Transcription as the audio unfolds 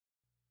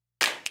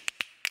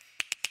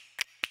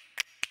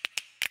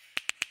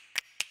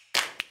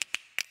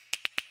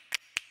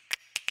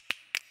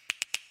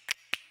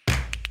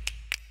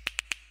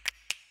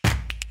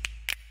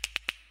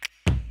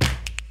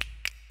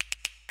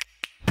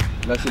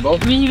Là c'est bon?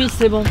 Oui, oui,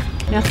 c'est bon.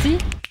 Merci.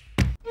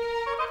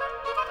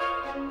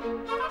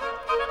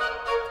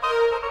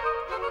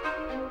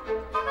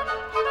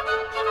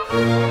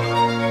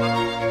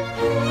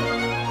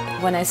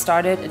 When I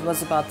started, it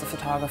was about the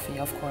photography,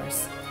 of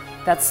course.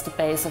 That's the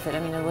base of it. I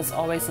mean, it was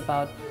always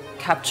about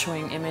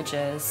capturing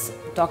images,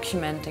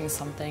 documenting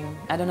something.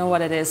 I don't know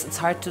what it is. It's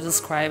hard to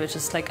describe. It's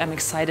just like I'm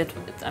excited.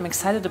 I'm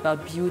excited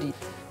about beauty.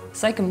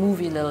 It's like a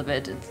movie a little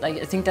bit.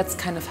 I think that's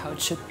kind of how it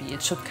should be.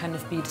 It should kind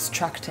of be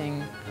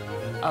distracting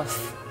of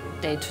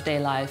day-to-day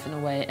life in a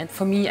way. And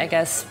for me, I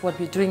guess what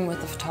we're doing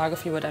with the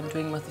photography, what I'm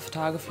doing with the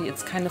photography,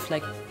 it's kind of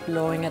like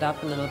blowing it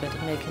up a little bit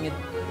and making it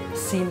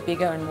seem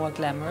bigger and more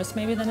glamorous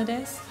maybe than it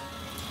is.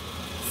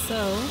 So,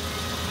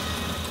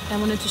 I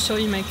wanted to show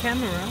you my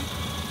camera.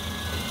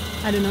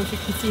 I don't know if you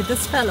can see,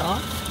 this fell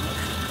off.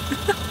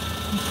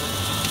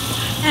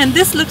 And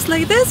this looks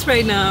like this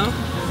right now.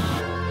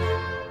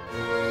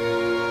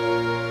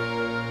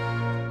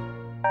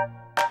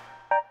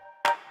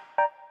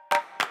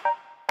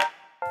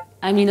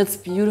 I mean, it's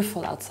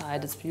beautiful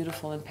outside, it's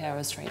beautiful in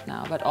Paris right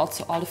now, but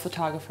also all the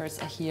photographers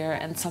are here,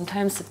 and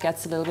sometimes it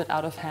gets a little bit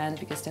out of hand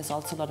because there's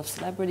also a lot of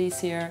celebrities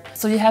here.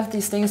 So you have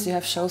these things, you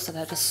have shows that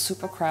are just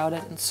super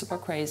crowded and super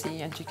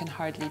crazy, and you can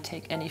hardly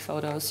take any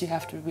photos. You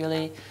have to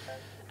really,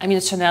 I mean,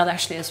 it's Chanel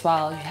actually as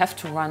well, you have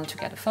to run to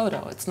get a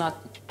photo. It's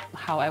not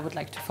how I would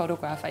like to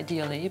photograph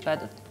ideally,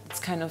 but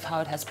it's kind of how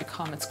it has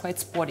become. It's quite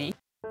sporty.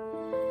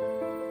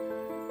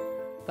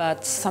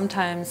 But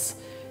sometimes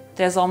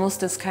there's almost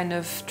this kind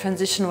of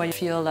transition where you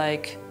feel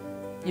like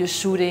you're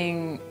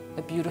shooting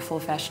a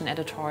beautiful fashion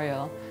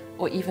editorial,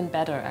 or even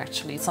better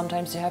actually.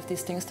 Sometimes you have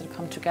these things that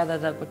come together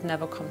that would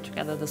never come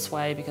together this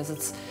way, because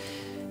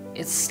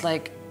it's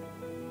like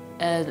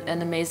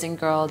an amazing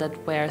girl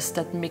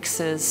that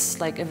mixes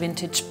like a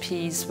vintage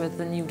piece with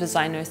a new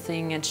designer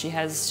thing, and she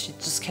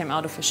just came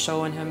out of a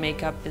show and her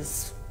makeup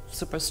is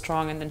super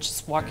strong, and then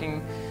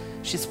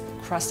she's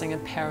crossing a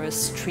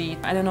Paris street.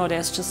 I don't know,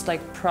 there's just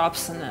like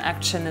props and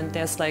action, and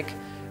there's like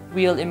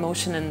real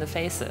emotion in the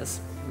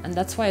faces. And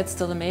that's why it's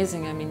still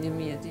amazing. I mean,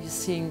 you're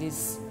seeing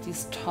these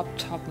top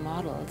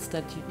models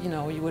that you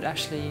know you would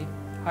actually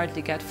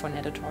hardly get for an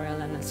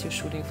editorial unless you're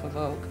shooting for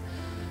Vogue.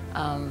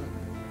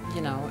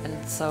 You know,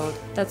 and so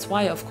that's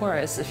why, of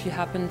course, if you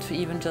happen to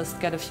even just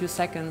get a few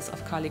seconds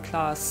of Carly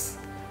Klaus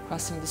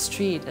crossing the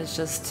street,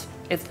 it's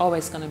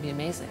always going to be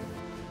amazing.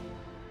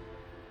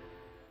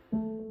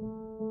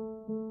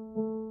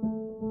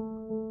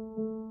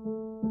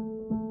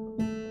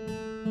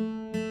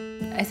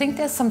 I think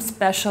there's some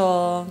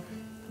special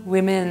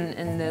women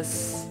in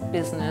this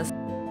business.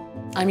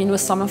 I mean,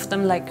 with some of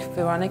them, like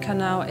Veronica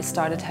now, I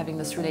started having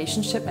this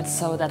relationship, and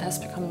so that has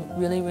become a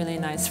really, really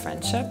nice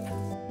friendship.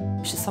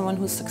 She's someone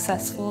who's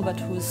successful, but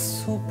who's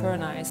super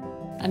nice.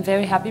 I'm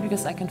very happy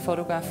because I can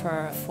photograph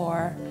her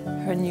for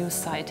her new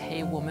site,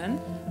 Hey Woman.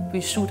 We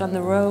shoot on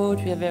the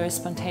road, we are very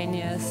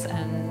spontaneous,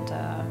 and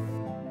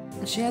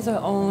she has her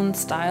own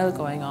style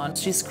going on.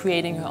 She's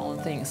creating her own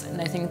things,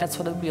 and I think that's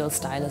what a real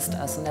stylist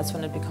does, and that's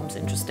when it becomes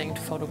interesting to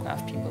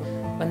photograph people.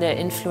 When they're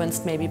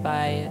influenced maybe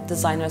by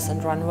designers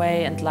and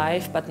runway and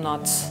life, but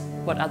not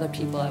what other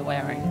people are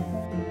wearing.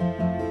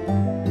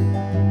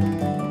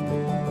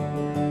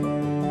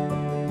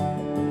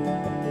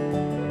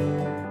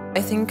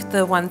 I think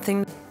the one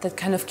thing that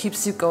kind of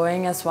keeps you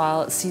going as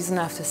well, season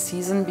after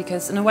season,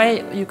 because in a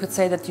way you could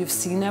say that you've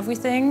seen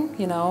everything,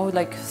 you know,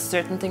 like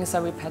certain things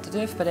are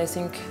repetitive, but I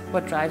think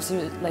what drives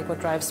you, like what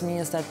drives me,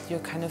 is that you're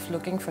kind of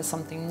looking for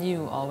something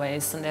new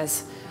always, and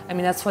I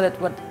mean that's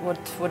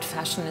what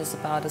fashion is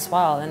about as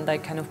well, and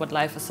like kind of what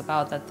life is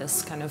about, that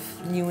this kind of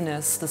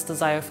newness, this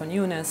desire for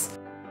newness,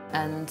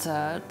 and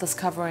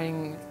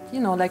discovering, you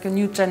know, like a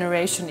new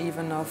generation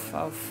even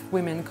of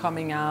women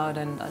coming out,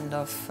 and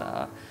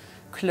of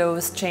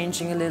clothes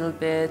changing a little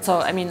bit.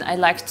 So I mean, I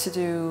like to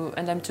do,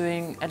 and I'm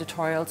doing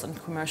editorials and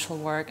commercial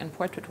work and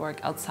portrait work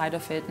outside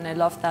of it, and I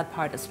love that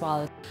part as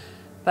well.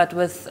 But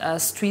with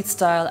street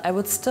style, I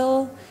would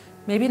still,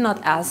 maybe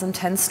not as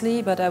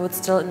intensely, but I would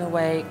still in a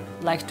way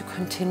like to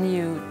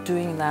continue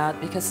doing that,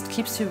 because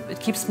it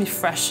keeps me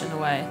fresh in a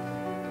way.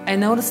 I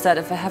noticed that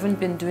if I haven't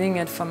been doing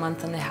it for a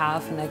month and a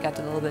half and I get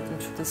a little bit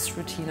into this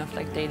routine of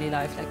like daily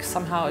life, like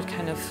somehow it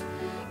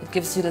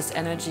gives you this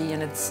energy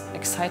and it's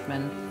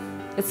excitement.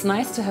 It's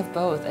nice to have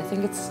both. I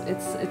think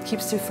it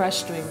keeps you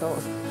fresh doing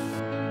both.